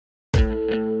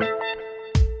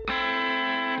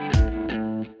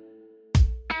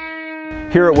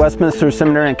Here at Westminster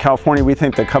Seminary in California, we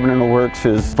think the Covenant of Works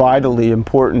is vitally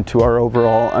important to our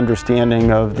overall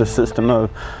understanding of the system of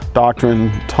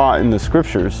doctrine taught in the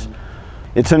Scriptures.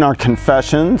 It's in our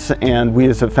confessions, and we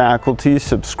as a faculty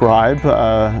subscribe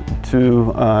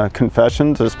to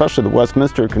confessions, especially the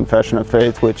Westminster Confession of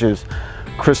Faith, which is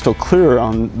crystal clear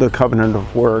on the Covenant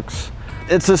of Works.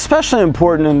 It's especially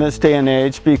important in this day and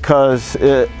age because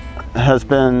it has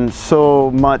been so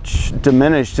much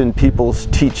diminished in people's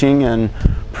teaching and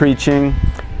preaching.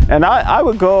 And I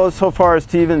would go so far as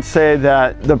to even say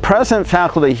that the present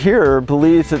faculty here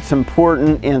believes it's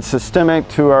important and systemic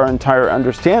to our entire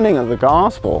understanding of the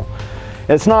gospel.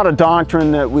 It's not a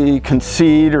doctrine that we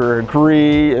concede or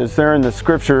agree is there in the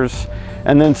Scriptures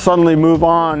and then suddenly move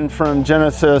on from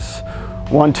Genesis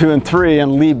 1, 2, and 3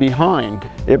 and leave behind.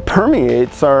 It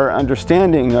permeates our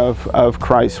understanding of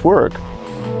Christ's work.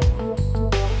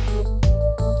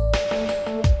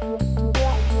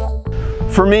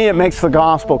 For me, it makes the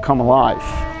gospel come alive.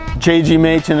 J.G.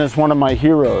 Machen is one of my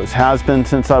heroes, has been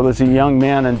since I was a young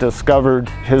man and discovered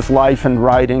his life and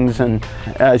writings. And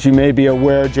as you may be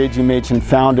aware, J.G. Machen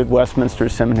founded Westminster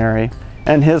Seminary.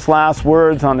 And his last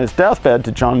words on his deathbed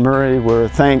to John Murray were,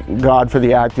 "Thank God for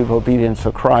the active obedience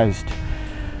of Christ."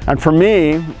 And for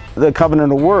me, the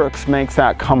Covenant of Works makes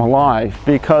that come alive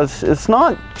because it's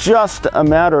not just a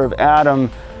matter of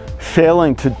Adam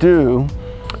failing to do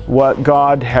what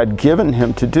God had given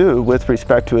him to do with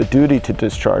respect to a duty to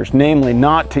discharge, namely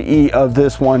not to eat of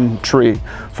this one tree.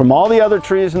 From all the other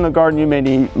trees in the garden you may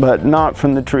eat, but not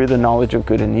from the tree of the knowledge of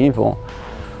good and evil.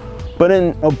 But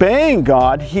in obeying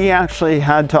God, he actually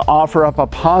had to offer up a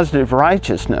positive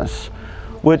righteousness,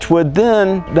 which would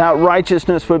then, that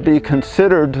righteousness would be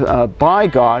considered by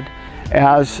God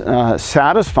as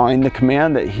satisfying the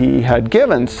command that he had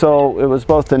given. So it was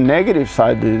both the negative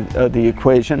side of the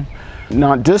equation,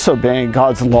 not disobeying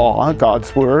God's law,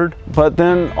 God's word, but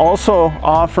then also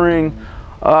offering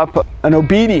up an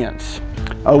obedience,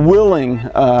 a willing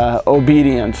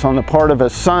obedience on the part of a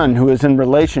son who is in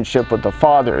relationship with the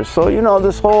Father. So, you know,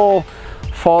 this whole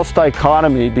false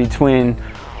dichotomy between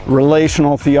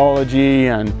relational theology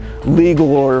and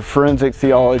legal or forensic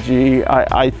theology,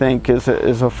 I think is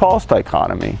a false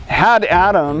dichotomy. Had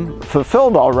Adam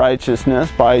fulfilled all righteousness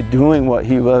by doing what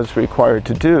he was required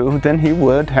to do, then he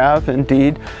would have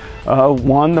indeed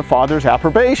won the Father's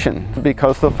approbation,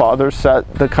 because the Father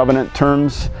set the covenant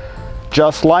terms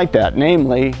just like that,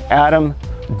 namely, Adam,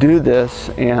 do this,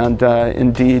 and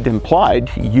indeed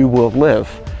implied, you will live.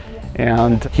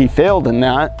 And he failed in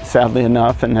that, sadly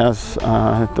enough, and as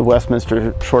the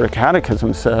Westminster Shorter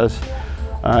Catechism says,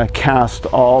 cast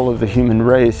all of the human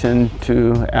race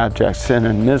into abject sin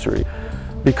and misery,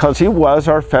 because he was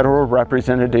our federal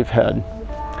representative head.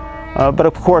 But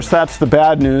of course, that's the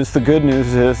bad news. The good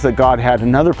news is that God had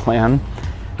another plan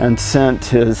and sent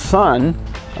his Son,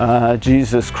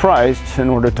 Jesus Christ, in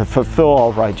order to fulfill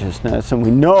all righteousness. And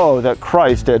we know that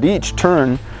Christ at each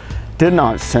turn did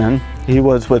not sin. He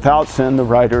was without sin, the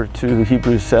writer to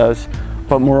Hebrews says,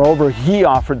 but moreover, he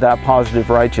offered that positive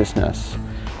righteousness.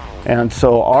 And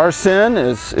so our sin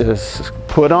is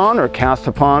put on or cast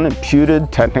upon,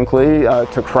 imputed technically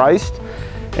to Christ,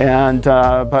 and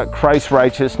but Christ's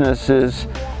righteousness is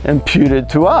imputed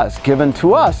to us, given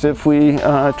to us if we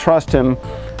trust him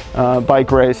by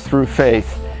grace through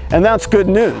faith. And that's good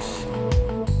news.